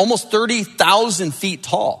almost 30,000 feet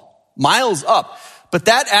tall, miles up. But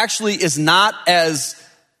that actually is not as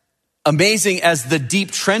amazing as the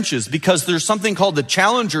deep trenches, because there's something called the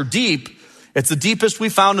Challenger Deep. It's the deepest we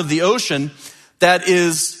found of the ocean, that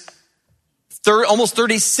is almost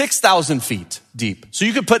 36,000 feet deep. So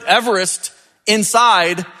you could put Everest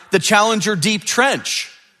inside the Challenger Deep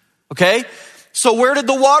trench. Okay? So where did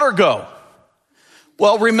the water go?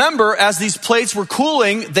 Well, remember, as these plates were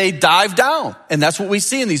cooling, they dived down. And that's what we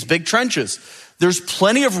see in these big trenches. There's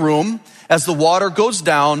plenty of room as the water goes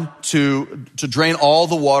down to drain all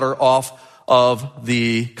the water off of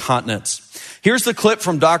the continents. Here's the clip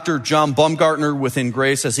from Dr. John Baumgartner within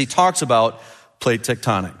Grace as he talks about plate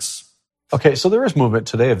tectonics. Okay, so there is movement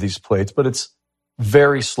today of these plates, but it's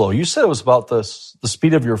very slow. You said it was about the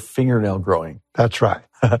speed of your fingernail growing. That's right.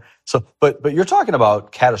 So, but you're talking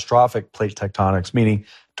about catastrophic plate tectonics, meaning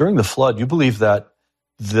during the flood, you believe that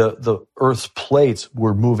the Earth's plates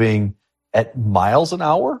were moving at miles an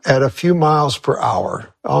hour? At a few miles per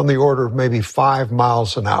hour, on the order of maybe 5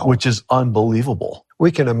 miles an hour. Which is unbelievable.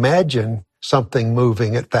 We can imagine something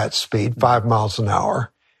moving at that speed, 5 miles an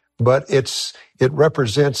hour, but it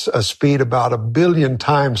represents a speed about 1 billion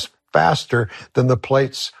times faster than the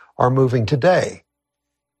plates are moving today.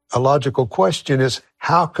 A logical question is,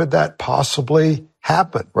 how could that possibly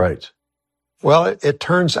happen? Right. Well, it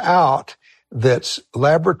turns out that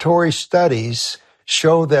laboratory studies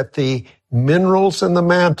show that the minerals in the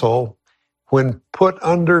mantle, when put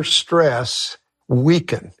under stress,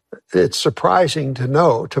 weaken. It's surprising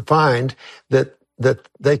to find that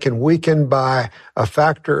they can weaken by a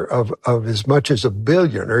factor of as much as 1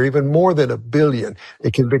 billion, or even more than 1 billion.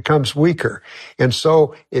 It becomes weaker. And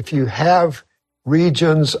so if you have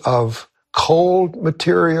regions of cold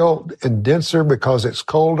material and denser because it's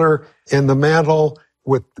colder in the mantle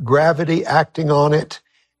with gravity acting on it,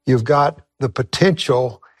 you've got the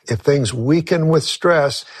potential, if things weaken with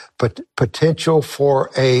stress, but potential for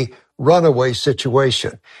a runaway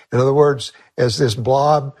situation. In other words, as this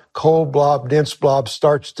blob, cold blob, dense blob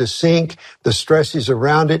starts to sink, the stresses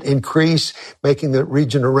around it increase, making the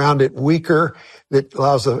region around it weaker. That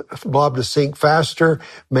allows the blob to sink faster,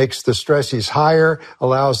 makes the stresses higher,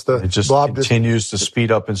 allows the blob continues to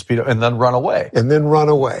speed up and then run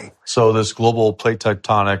away. So this global plate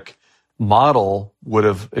tectonic model would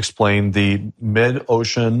have explained the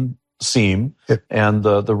mid-ocean seam and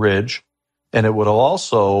the ridge, and it would have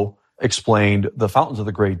also explained the fountains of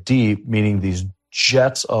the great deep, meaning these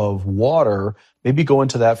jets of water. Maybe go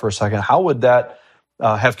into that for a second. How would that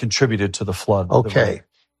have contributed to the flood? Okay.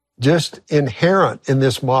 Just inherent in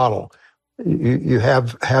this model, you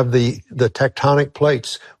have the tectonic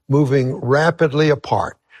plates moving rapidly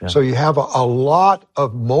apart. Yeah. So you have a lot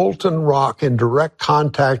of molten rock in direct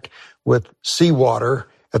contact with seawater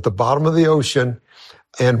at the bottom of the ocean.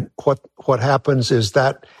 And what happens is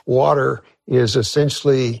that water is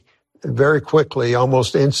essentially very quickly,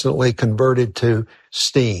 almost instantly converted to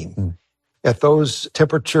steam. at those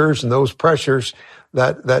temperatures and those pressures,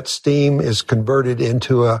 that steam is converted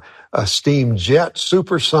into a steam jet,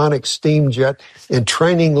 supersonic steam jet,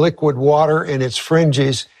 entraining liquid water in its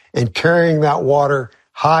fringes and carrying that water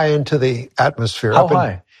high into the atmosphere. How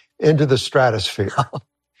high? Into the stratosphere.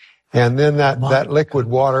 And then that liquid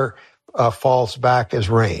water falls back as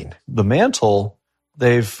rain. The mantle,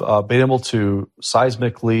 they've been able to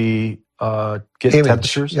seismically get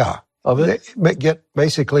temperatures of it? Get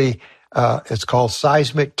basically, it's called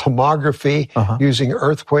seismic tomography, using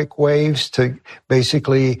earthquake waves to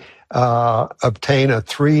basically obtain a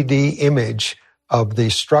 3D image of the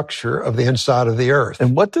structure of the inside of the earth.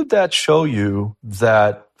 And what did that show you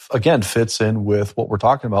that, again, fits in with what we're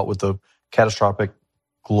talking about with the catastrophic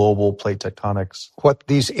global plate tectonics? What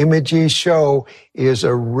these images show is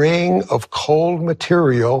a ring of cold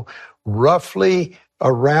material roughly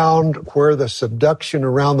around where the subduction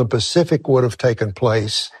around the Pacific would have taken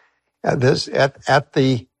place. At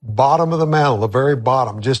the bottom of the mantle, the very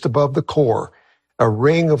bottom, just above the core, a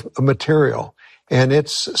ring of material. And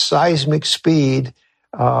its seismic speed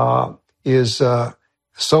is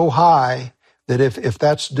so high that if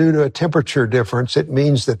that's due to a temperature difference, it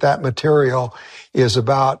means that material is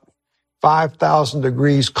about 5,000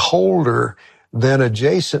 degrees colder than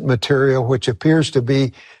adjacent material, which appears to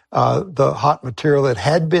be the hot material that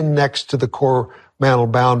had been next to the core mantle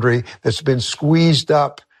boundary that's been squeezed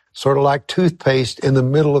up, sort of like toothpaste, in the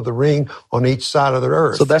middle of the ring on each side of the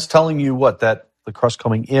Earth. So that's telling you what? That the crust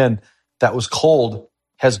coming in that was cold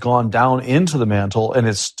has gone down into the mantle, and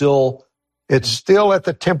it's still at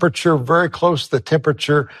the temperature, very close to the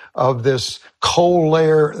temperature of this cold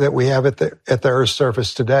layer that we have at the Earth's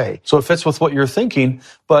surface today. So it fits with what you're thinking,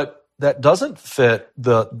 but that doesn't fit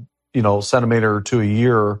the centimeter to a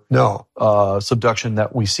year subduction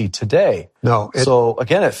that we see today. So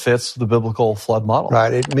again, it fits the biblical flood model.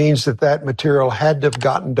 Right. It means that material had to have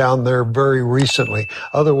gotten down there very recently.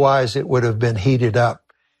 Otherwise, it would have been heated up,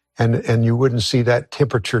 and you wouldn't see that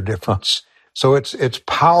temperature difference. So it's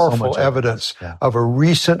powerful evidence of a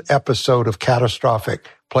recent episode of catastrophic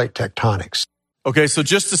plate tectonics. Okay, so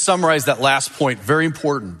just to summarize that last point, very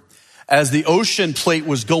important. As the ocean plate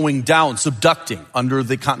was going down, subducting under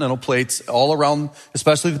the continental plates all around,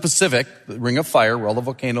 especially the Pacific, the Ring of Fire, where all the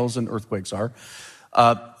volcanoes and earthquakes are,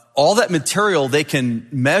 all that material, they can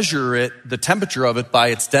measure it, the temperature of it, by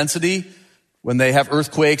its density. When they have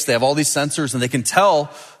earthquakes, they have all these sensors, and they can tell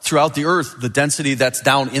throughout the earth the density that's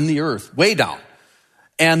down in the earth, way down.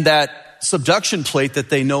 And that subduction plate that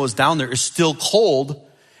they know is down there is still cold.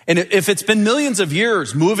 And if it's been millions of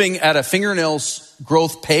years moving at a fingernail's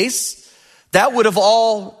growth pace, that would have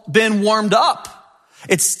all been warmed up.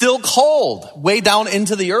 It's still cold, way down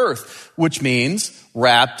into the earth, which means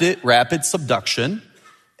rapid subduction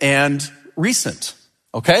and recent.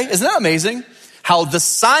 Okay? Isn't that amazing? How the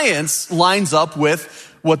science lines up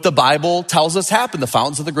with what the Bible tells us happened. The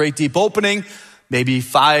fountains of the great deep opening, maybe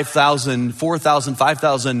 5,000, 4,000,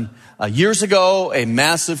 5,000 years ago, a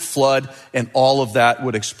massive flood, and all of that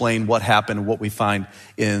would explain what happened, what we find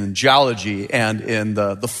in geology and in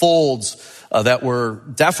the folds that were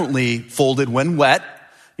definitely folded when wet.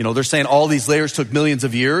 They're saying all these layers took millions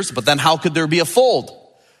of years, but then how could there be a fold?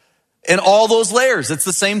 In all those layers, it's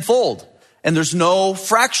the same fold. And there's no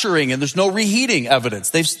fracturing and there's no reheating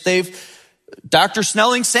evidence. Dr.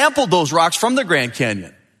 Snelling sampled those rocks from the Grand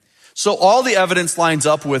Canyon. So all the evidence lines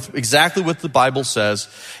up with exactly what the Bible says.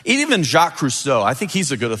 Even Jacques Cousteau, I think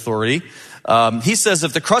he's a good authority. He says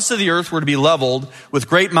if the crust of the earth were to be leveled with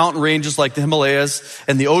great mountain ranges like the Himalayas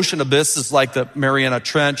and the ocean abysses like the Mariana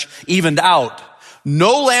Trench evened out,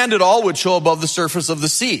 no land at all would show above the surface of the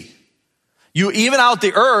sea. You even out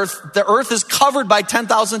the earth is covered by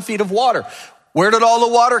 10,000 feet of water. Where did all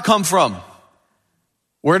the water come from?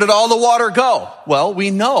 Where did all the water go? Well,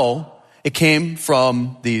 we know it came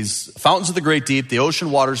from these fountains of the great deep, the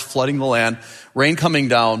ocean waters flooding the land, rain coming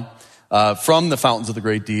down from the fountains of the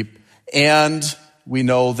great deep. And we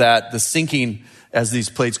know that the sinking, as these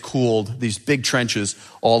plates cooled, these big trenches,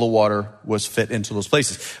 all the water was fit into those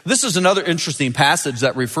places. This is another interesting passage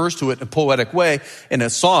that refers to it in a poetic way in a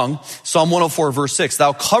song, Psalm 104, verse 6.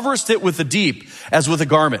 Thou coverest it with the deep as with a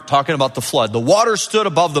garment, talking about the flood. The water stood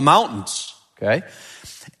above the mountains, okay?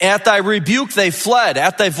 At thy rebuke they fled.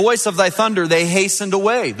 At thy voice of thy thunder they hastened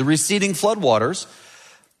away. The receding floodwaters.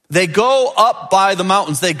 They go up by the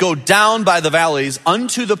mountains. They go down by the valleys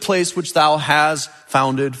unto the place which thou hast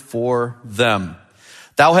founded for them.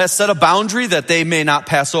 Thou hast set a boundary that they may not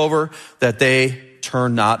pass over, that they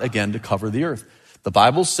turn not again to cover the earth. The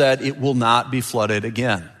Bible said it will not be flooded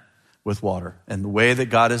again with water. And the way that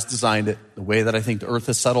God has designed it, the way that I think the earth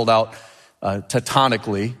has settled out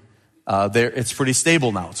tectonically, It's pretty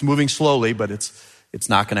stable now. It's moving slowly, but it's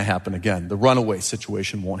not going to happen again. The runaway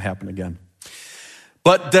situation won't happen again.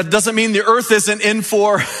 But that doesn't mean the earth isn't in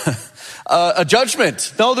for a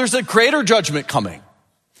judgment. No, there's a greater judgment coming.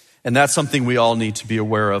 And that's something we all need to be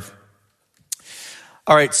aware of.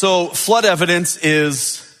 All right, so flood evidence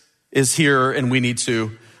is here, and we need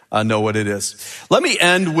to know what it is. Let me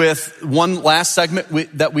end with one last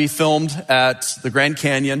segment that we filmed at the Grand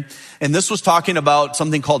Canyon. And this was talking about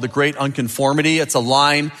something called the Great Unconformity. It's a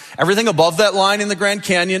line. Everything above that line in the Grand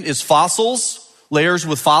Canyon is fossils, layers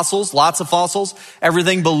with fossils, lots of fossils.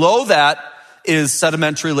 Everything below that is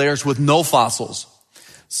sedimentary layers with no fossils.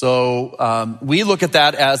 So we look at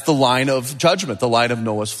that as the line of judgment, the line of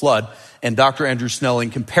Noah's flood. And Dr. Andrew Snelling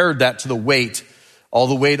compared that to the weight, all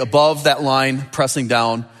the weight above that line pressing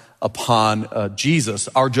down upon Jesus.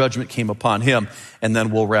 Our judgment came upon him. And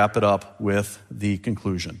then we'll wrap it up with the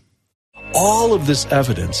conclusion. All of this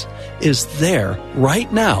evidence is there right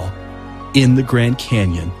now in the Grand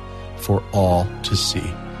Canyon for all to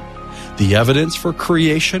see. The evidence for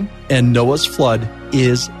creation and Noah's flood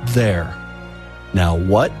is there. Now,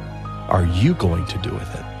 what are you going to do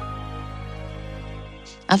with it?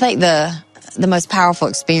 I think the most powerful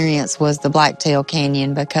experience was the Blacktail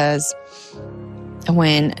Canyon, because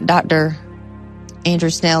when Dr. Andrew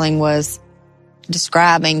Snelling was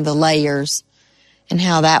describing the layers and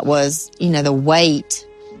how that was, the weight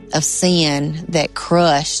of sin that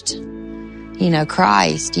crushed,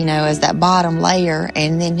 Christ, as that bottom layer.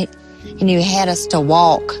 And then, he had us to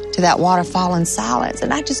walk to that waterfall in silence.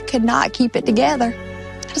 And I just could not keep it together.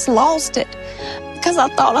 I just lost it. Because I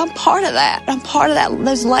thought, I'm part of that. I'm part of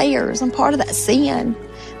those layers. I'm part of that sin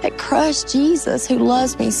that crushed Jesus, who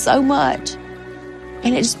loves me so much.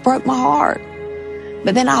 And it just broke my heart.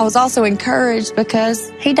 But then I was also encouraged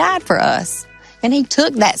because he died for us. And he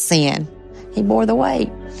took that sin. He bore the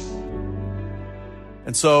weight.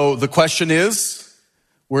 And so the question is,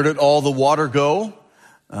 where did all the water go?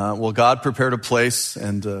 Well, God prepared a place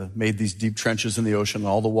and made these deep trenches in the ocean. And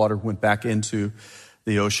all the water went back into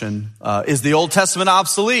the ocean. Is the Old Testament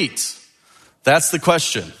obsolete? That's the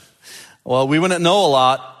question. Well, we wouldn't know a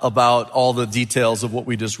lot about all the details of what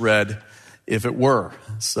we just read if it were.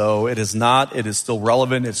 So it is not. It is still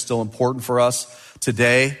relevant. It's still important for us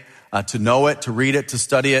today to know it, to read it, to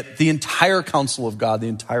study it. The entire counsel of God, the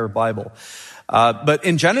entire Bible. But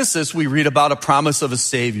in Genesis, we read about a promise of a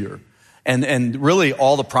Savior. And really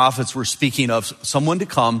all the prophets were speaking of someone to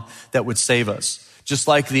come that would save us. Just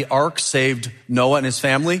like the ark saved Noah and his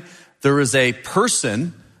family, there is a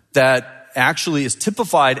person that actually is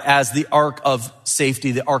typified as the ark of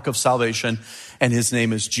safety, the ark of salvation, and his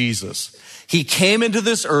name is Jesus. He came into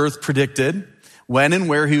this earth, predicted when and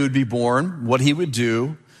where he would be born, what he would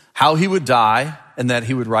do, how he would die, and that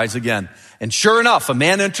he would rise again. And sure enough, a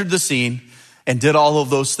man entered the scene and did all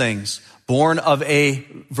of those things. Born of a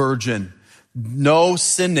virgin, no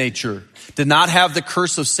sin nature, did not have the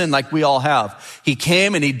curse of sin like we all have. He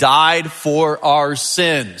came and he died for our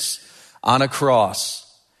sins on a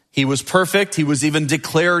cross. He was perfect. He was even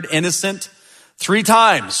declared innocent 3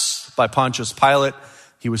 times by Pontius Pilate.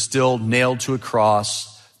 He was still nailed to a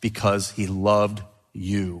cross because he loved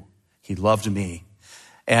you. He loved me.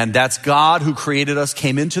 And that's God who created us,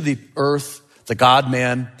 came into the earth, the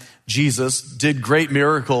God-man, Jesus, did great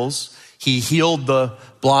miracles. He healed the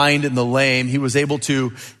blind and the lame. He was able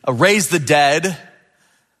to raise the dead,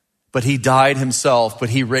 but he died himself,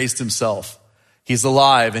 but he raised himself. He's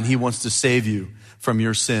alive and he wants to save you from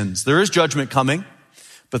your sins. There is judgment coming,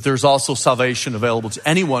 but there's also salvation available to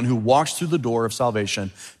anyone who walks through the door of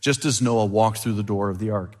salvation, just as Noah walked through the door of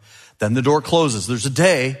the ark. Then the door closes. There's a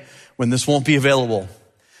day when this won't be available,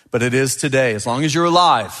 but it is today. As long as you're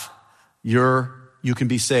alive, you can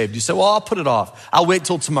be saved. You say, well, I'll put it off. I'll wait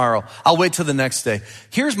till tomorrow. I'll wait till the next day.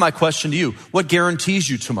 Here's my question to you. What guarantees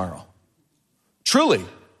you tomorrow? Truly,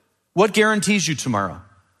 what guarantees you tomorrow?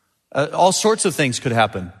 All sorts of things could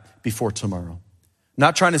happen before tomorrow. I'm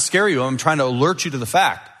not trying to scare you. I'm trying to alert you to the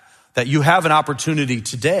fact that you have an opportunity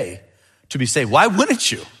today to be saved. Why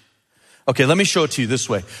wouldn't you? Okay, let me show it to you this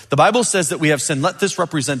way. The Bible says that we have sin. Let this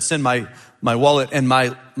represent sin, my wallet, and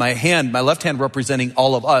my hand, my left hand representing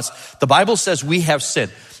all of us. The Bible says we have sin.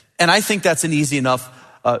 And I think that's an easy enough,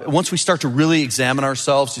 once we start to really examine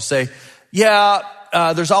ourselves, to say,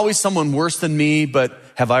 there's always someone worse than me, but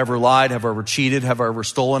have I ever lied? Have I ever cheated? Have I ever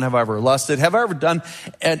stolen? Have I ever lusted? Have I ever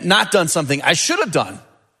not done something I should have done?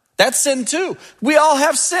 That's sin too. We all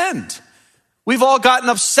have sinned. We've all gotten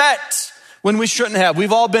upset when we shouldn't have.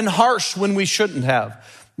 We've all been harsh when we shouldn't have.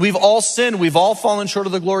 We've all sinned. We've all fallen short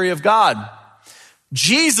of the glory of God.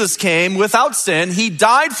 Jesus came without sin. He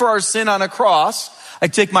died for our sin on a cross. I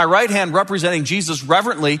take my right hand representing Jesus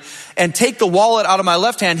reverently and take the wallet out of my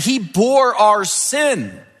left hand. He bore our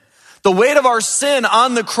sin. The weight of our sin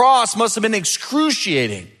on the cross must have been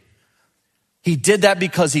excruciating. He did that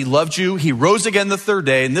because he loved you. He rose again the third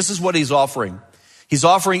day, and this is what he's offering. He's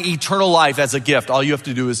offering eternal life as a gift. All you have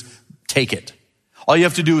to do is take it. All you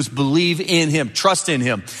have to do is believe in him, trust in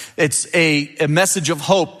him. It's a message of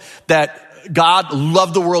hope that God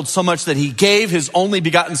loved the world so much that he gave his only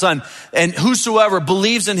begotten son. And whosoever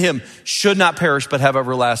believes in him should not perish but have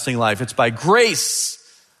everlasting life. It's by grace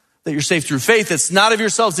that you're saved through faith. It's not of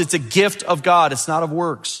yourselves. It's a gift of God. It's not of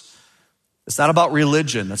works. It's not about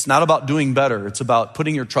religion. It's not about doing better. It's about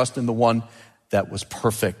putting your trust in the one that was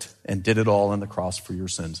perfect and did it all on the cross for your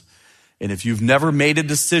sins. And if you've never made a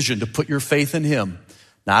decision to put your faith in him,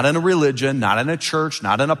 not in a religion, not in a church,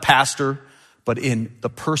 not in a pastor, but in the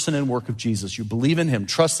person and work of Jesus, you believe in him,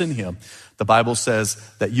 trust in him, the Bible says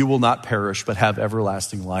that you will not perish but have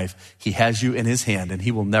everlasting life. He has you in his hand and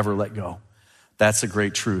he will never let go. That's a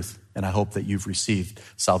great truth. And I hope that you've received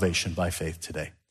salvation by faith today.